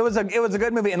fun. And it was a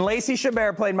good movie. And Lacey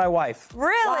Chabert played my wife.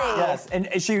 Really? Yes. And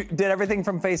she did everything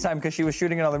from FaceTime because she was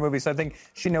shooting another movie. So I think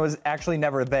she was actually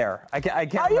never there. I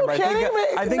can't remember. Are you kidding me?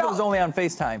 I think No. it was only on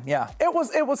FaceTime. Yeah. It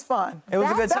was fun. It was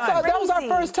a good time. That was our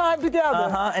first time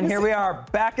together. And here we are,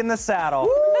 back in the saddle.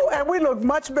 Woo, and we look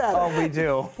much better. Oh, we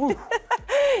do.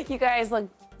 You guys look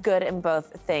good in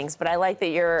both things, but I like that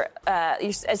you're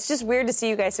it's just weird to see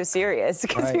you guys so serious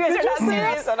because you guys are not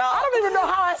serious at all. I don't even know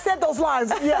how I said those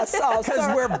lines. Yes,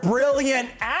 because we're brilliant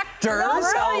actors.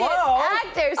 Hello.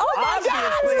 Actors. Oh my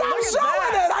God! Stop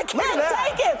showing it! I can't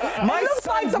take it. My It looks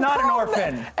son's the not an pearl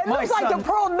orphan. It looks like the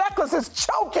pearl necklace is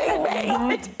choking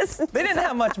me. They didn't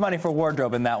have much money for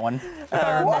wardrobe in that one, if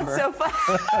I remember. That's so fun.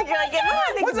 You're like,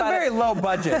 It was a very low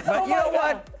budget, but you know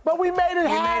what? But we made it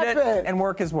happen. We made it, and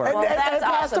work is work. Well, that's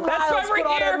awesome. That's why we're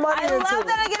here. I love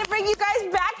that I get to bring you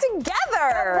guys back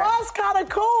together. That was kind of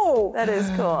cool. That is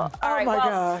cool. All right, my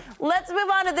God. Let's move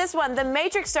on to this one. The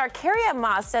Matrix star Carrie-Anne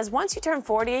Moss says once you turn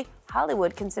 40,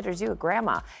 Hollywood considers you a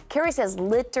grandma. Carrie says,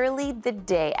 literally the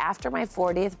day after my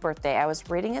 40th birthday, I was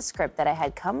reading a script that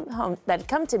had come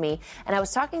to me, and I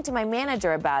was talking to my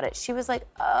manager about it. She was like,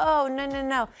 oh,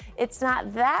 no. It's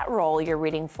not that role you're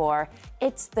reading for.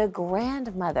 It's the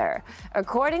grandmother.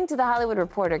 According to The Hollywood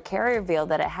Reporter, Carrie revealed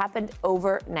that it happened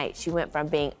overnight. She went from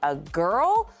being a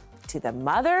girl to the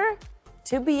mother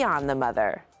to beyond the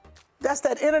mother. That's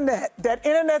that internet. That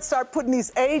internet start putting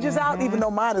these ages out, even though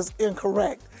mine is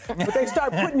incorrect. But they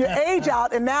start putting your age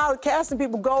out, and now casting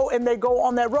people go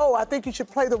on that role. I think you should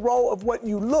play the role of what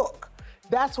you look.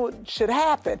 That's what should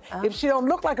happen. If she don't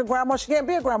look like a grandma, she can't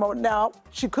be a grandma. Now,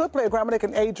 she could play a grandma. They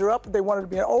can age her up if they wanted to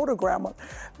be an older grandma.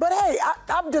 But hey,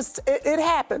 it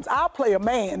happens. I'll play a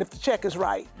man if the check is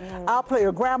right. I'll play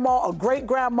a grandma, a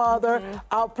great-grandmother.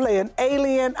 I'll play an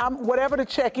alien, whatever the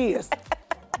check is.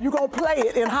 You're going to play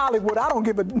it in Hollywood. I don't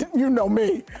give a, you know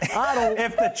me. I don't.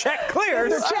 If the check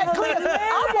clears. If the check clears.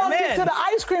 I walked into the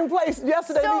ice cream place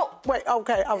yesterday. Wait,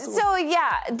 okay. So,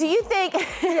 yeah, do you think.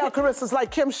 Yeah, Carissa's like,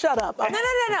 Kim, shut up. No,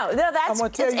 that's I'm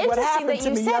tell you what interesting that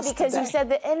you said yesterday. because you said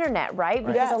the internet, right?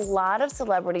 Because a lot of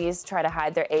celebrities try to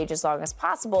hide their age as long as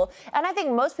possible. And I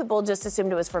think most people just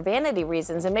assumed it was for vanity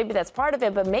reasons, and maybe that's part of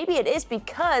it, but maybe it is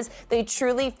because they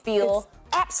truly feel.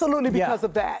 Absolutely because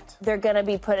of that. They're going to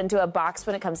be put into a box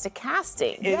when it comes to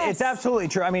casting. It's absolutely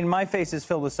true. I mean, my face is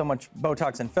filled with so much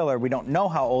Botox and filler. We don't know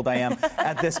how old I am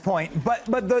at this point. But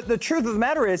the truth of the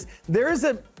matter is,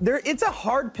 it's a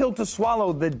hard pill to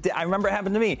swallow. I remember it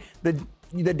happened to me.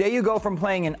 The day you go from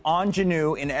playing an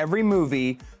ingenue in every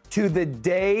movie to the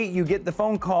day you get the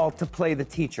phone call to play the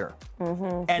teacher.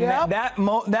 And that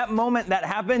moment that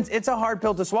happens, it's a hard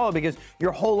pill to swallow because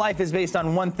your whole life is based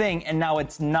on one thing and now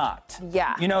it's not.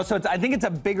 Yeah. You know, so I think it's a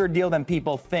bigger deal than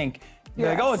people think. You're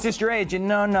like, oh, it's just your age. And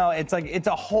no, it's like, it's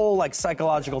a whole like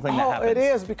psychological thing that happens. It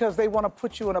is because they want to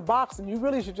put you in a box and you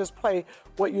really should just play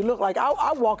what you look like.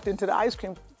 I walked into the ice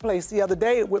cream place the other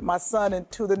day with my son and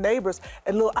two of the neighbors,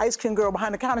 and a little ice cream girl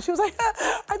behind the counter. She was like,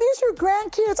 are these your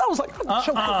grandkids? I was like,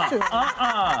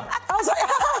 I was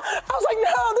like,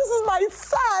 no, this is my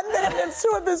son and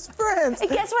two of his friends.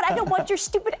 And guess what? I don't want your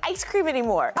stupid ice cream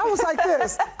anymore. I was like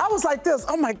this.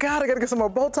 Oh my God, I gotta get some more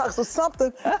Botox or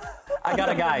something. I got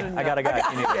a guy. All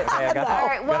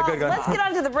right, well, let's get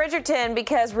on to the Bridgerton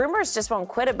because rumors just won't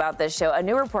quit about this show. A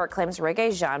new report claims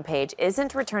Regé-Jean Page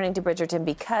isn't returning to Bridgerton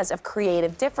because of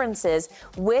creative differences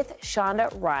with Shonda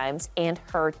Rhimes and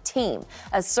her team.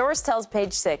 A source tells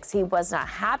Page Six he was not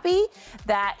happy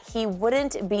that he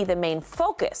wouldn't be the main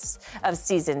focus of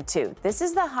season 2. This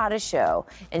is the hottest show,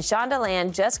 and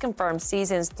Shondaland just confirmed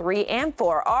seasons 3 and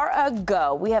 4 are a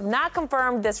go. We have not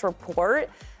confirmed this report,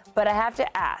 but I have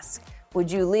to ask, would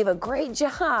you leave a great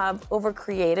job over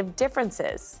creative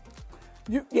differences?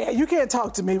 You can't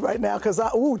talk to me right now because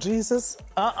Jesus.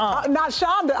 Not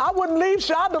Shonda. I wouldn't leave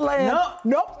Shondaland.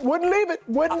 Nope, wouldn't leave it.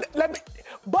 Wouldn't let me.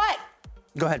 But.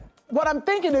 Go ahead. What I'm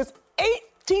thinking is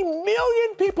 18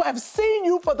 million people have seen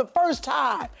you for the first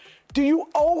time. Do you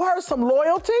owe her some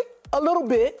loyalty? A little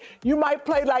bit. You might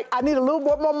play like, I need a little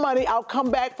bit more money. I'll come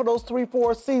back for those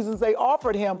 3-4 seasons they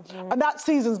offered him. Not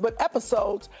seasons, but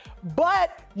episodes.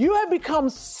 But you have become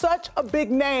such a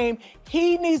big name.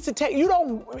 He needs to take,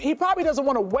 he probably doesn't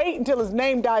want to wait until his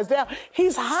name dies down.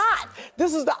 He's hot.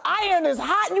 The iron is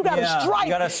hot and you got to strike.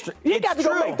 You got to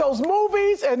go make those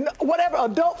movies and whatever,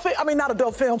 not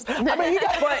adult films. He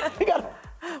got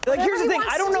Like, here's the thing.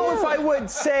 I don't know if I would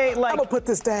say, like, I'm gonna put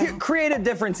this down. Creative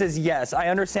differences, yes, I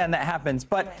understand that happens.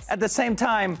 But at the same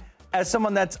time, as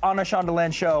someone that's on a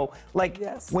Shondaland show, like,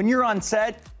 when you're on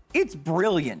set, it's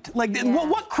brilliant. Like,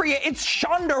 it's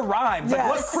Shonda Rhimes. Like,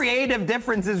 what creative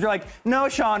differences? You're like, no,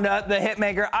 Shonda, the hit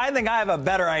maker, I think I have a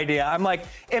better idea. I'm like,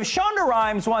 if Shonda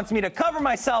Rhimes wants me to cover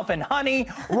myself in honey,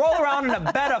 roll around in a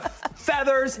bed of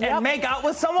feathers, and make out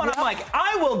with someone, I'm like,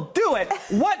 I will do it.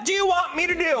 What do you want me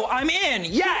to do? I'm in.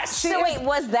 Yes. So wait,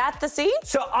 was that the scene?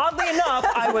 So oddly enough,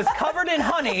 I was covered in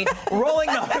honey,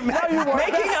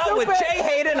 making out with Jay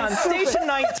Hayden on Station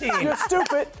 19. You're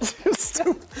stupid. You're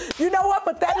stupid. You know what?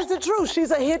 But that is the truth.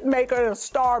 She's a hit maker and a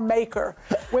star maker.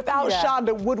 Without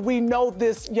Shonda, would we know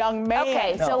this young man?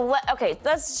 Okay,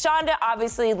 that's Shonda,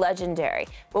 obviously legendary.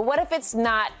 But what if it's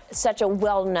not such a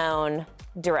well-known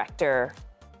director?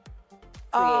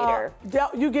 Creator.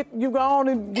 You go on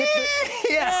and get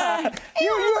you're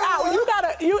out.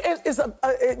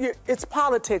 It's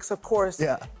politics, of course.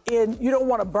 Yeah. And you don't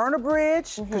want to burn a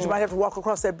bridge because you might have to walk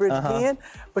across that bridge again,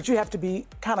 but you have to be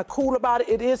kind of cool about it.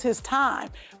 It is his time.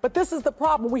 But this is the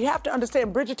problem. We have to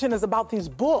understand Bridgerton is about these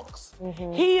books.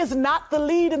 He is not the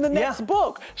lead in the next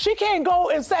book. She can't go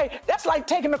and say, that's like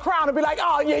taking the crown and be like,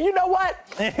 oh, yeah, you know what?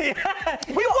 It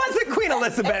wasn't Queen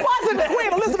Elizabeth. It wasn't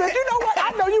Queen Elizabeth. You know what?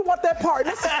 I know you want that part.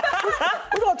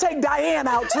 We're going to take Diane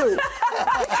out, too.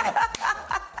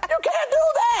 You can't do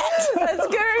that. That's a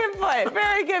good point.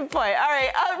 Very good point. All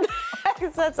right.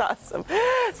 That's awesome.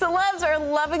 Celebs are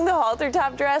loving the halter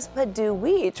top dress, but do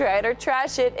we? Try it or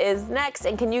trash it is next.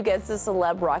 And can you guess the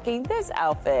celeb rocking this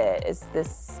outfit? Is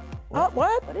this... What?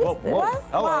 What is this? What?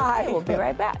 Why? We'll be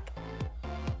right back.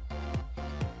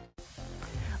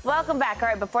 Welcome back. All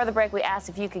right, before the break, we asked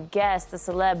if you could guess the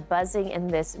celeb buzzing in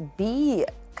this bee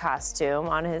costume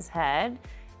on his head.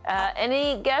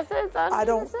 Any guesses on I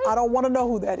don't want to know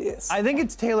who that is. I think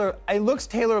it's Taylor. It looks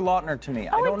Taylor Lautner to me.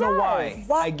 I don't know why.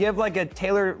 What? I give like a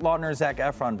Taylor Lautner, Zac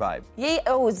Efron vibe. Yeah.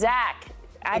 Oh, Zach.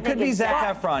 It could be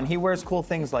Zac Efron. He wears cool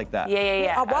things like that.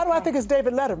 Yeah. Why do I think it's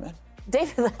David Letterman?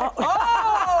 David Letterman.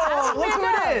 Oh, look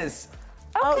who it is.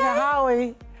 Okay,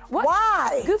 Howie. What?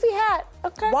 Why? Goofy hat.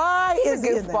 Okay. Why He's is a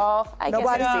he in goofball. there? I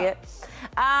Nobody guess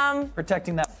I see it.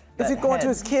 Protecting that. Is he going to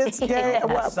his kids' game?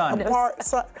 Son.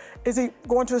 Is he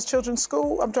going to his children's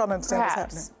school? I'm trying to understand what's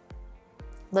happening.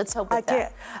 Let's hope it's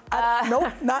I can't.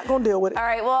 Nope, not going to deal with it. All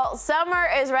right, well, summer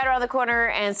is right around the corner,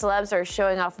 and celebs are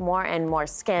showing off more and more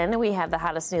skin. We have the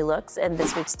hottest new looks in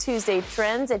this week's Tuesday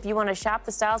Trends. If you want to shop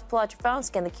the styles, pull out your phone,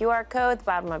 scan the QR code at the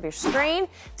bottom of your screen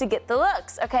to get the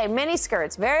looks. Okay, mini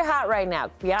skirts, very hot right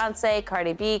now. Beyonce,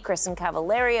 Cardi B, Kristen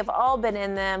Cavallari have all been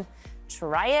in them.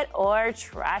 Try it or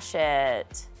trash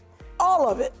it. All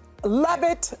of it. Love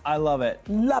it. I love it.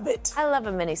 Love it. I love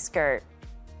a mini skirt.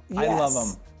 Yes. I love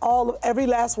them. Every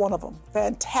last one of them.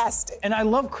 Fantastic. And I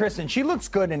love Kristen. She looks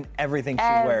good in everything she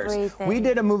wears. We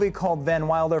did a movie called Van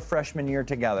Wilder freshman year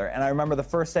together. And I remember the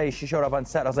first day she showed up on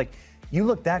set, I was like, you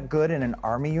look that good in an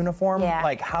army uniform? Yeah.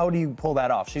 Like, how do you pull that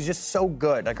off? She's just so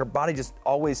good. Like, her body just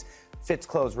always fits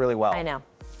clothes really well. I know.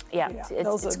 Yeah.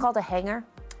 It's called a hanger.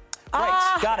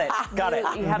 Right, got it.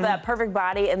 You have that perfect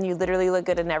body, and you literally look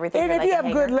good in everything. And if you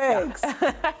have good legs,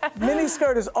 mini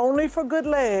skirt is only for good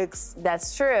legs.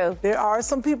 That's true. There are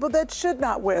some people that should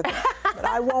not wear them, but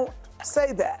I won't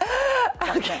say that.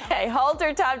 Okay,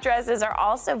 halter top dresses are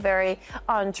also very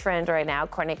on trend right now.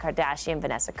 Kourtney Kardashian,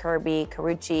 Vanessa Kirby,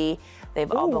 Karrueche,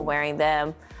 they've all been wearing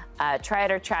them. Try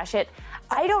it or trash it.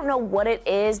 I don't know what it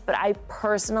is, but I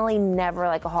personally never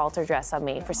like a halter dress on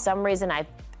me. For some reason, I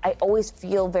always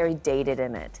feel very dated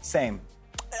in it. Same.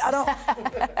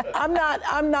 I'm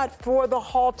not for the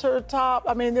halter top.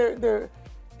 I mean, I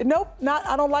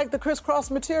don't like the crisscross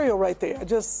material right there.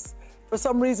 For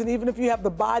some reason, even if you have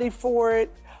the body for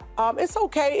it, it's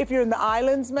okay if you're in the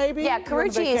islands, maybe. Yeah,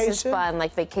 Karrueche is fun,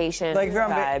 like vacation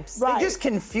vibes. They just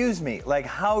confuse me. Like,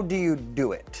 how do you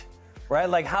do it? Right?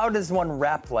 Like, how does one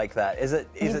wrap like that? Is it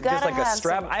just like a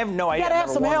strap? I have no idea. You gotta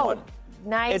have some help.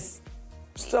 Nice.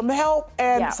 Some help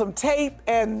and some tape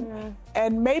and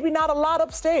maybe not a lot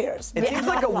upstairs. It seems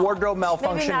like a wardrobe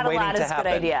malfunction waiting to happen.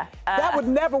 Good idea. That would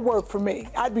never work for me.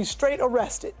 I'd be straight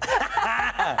arrested.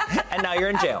 And now you're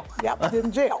in jail. Yep, in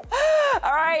jail.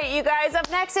 All right, you guys, up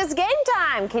next is game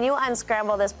time. Can you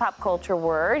unscramble this pop culture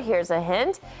word? Here's a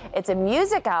hint. It's a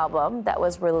music album that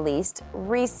was released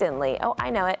recently. Oh,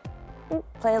 I know it.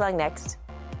 Play along next.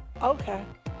 Okay.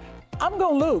 I'm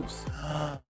gonna lose.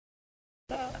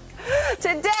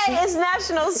 Today is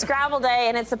National Scrabble Day,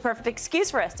 and it's the perfect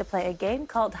excuse for us to play a game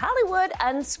called Hollywood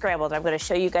Unscrambled. I'm going to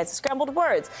show you guys the scrambled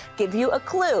words, give you a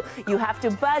clue. You have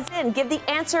to buzz in, give the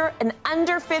answer in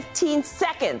under 15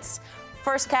 seconds.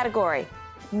 First category,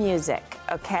 music,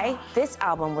 okay? This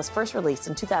album was first released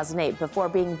in 2008 before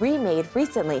being remade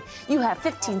recently. You have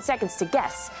 15 seconds to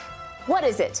guess. What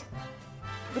is it?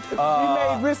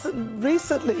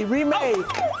 Remade.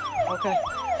 Okay.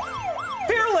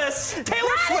 Fearless,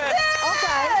 Taylor Swift.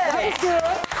 Okay, that was good.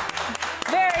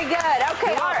 Very good.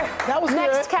 Okay, that was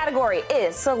next good. category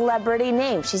is celebrity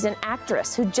name. She's an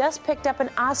actress who just picked up an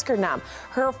Oscar nom,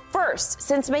 her first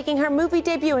since making her movie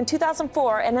debut in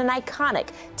 2004 in an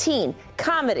iconic teen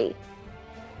comedy.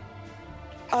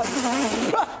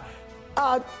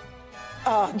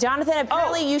 Jonathan,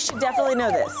 apparently you should definitely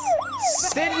know this.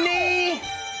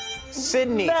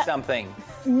 Sydney something.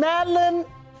 Madeline.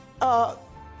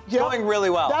 Going really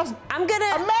well.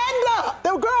 Amanda,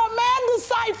 the girl Amanda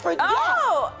Seyfried.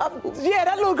 Oh, yeah,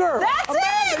 that little girl. That's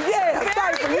Amanda, it. Yeah,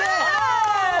 Seyfried.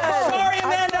 Yeah. Sorry,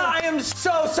 Amanda. I am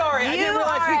so sorry. I didn't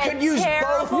realize we could use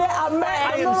both. Yeah, Amanda,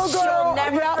 I am little girl.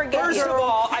 Never forget. First of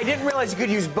all, I didn't realize you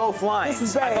could use both lines. This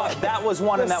is bad. I thought that was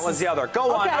one and that was the other.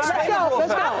 Go on. Okay, let's go.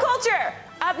 Pop culture.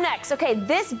 Up next, okay,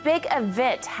 this big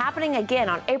event happening again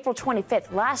on April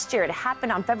 25th. Last year, it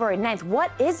happened on February 9th.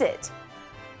 What is it?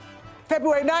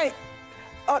 February 9th.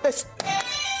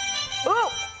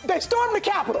 They stormed the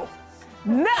Capitol.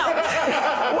 No.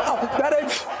 That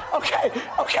ain't. Okay.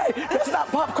 That's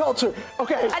not pop culture.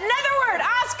 Okay. Another word,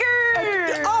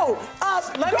 Oscar. Golden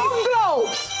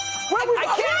Globes.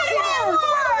 Academy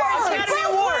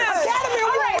Awards.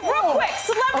 All right, real quick,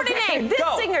 celebrity name. This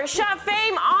singer shot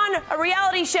fame on a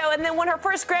reality show and then won her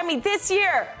first Grammy this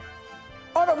year.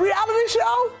 On a reality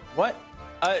show? What?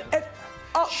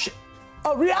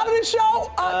 A reality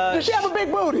show? Does she have a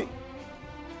big booty?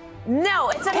 No,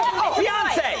 it's a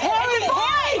Beyonce.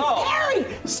 Harry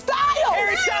Styles.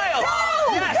 Harry Styles.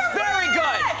 Yes, very good.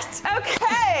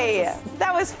 Okay,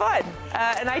 that was fun.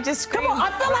 and I just screamed. Come on,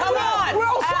 I feel like we're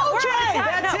on Soul Train.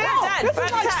 That's it. This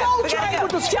is like Soul Train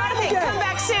with the Jonathan, come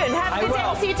back soon. Have a good day.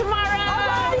 We'll see you tomorrow. All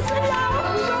right, see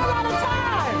ya.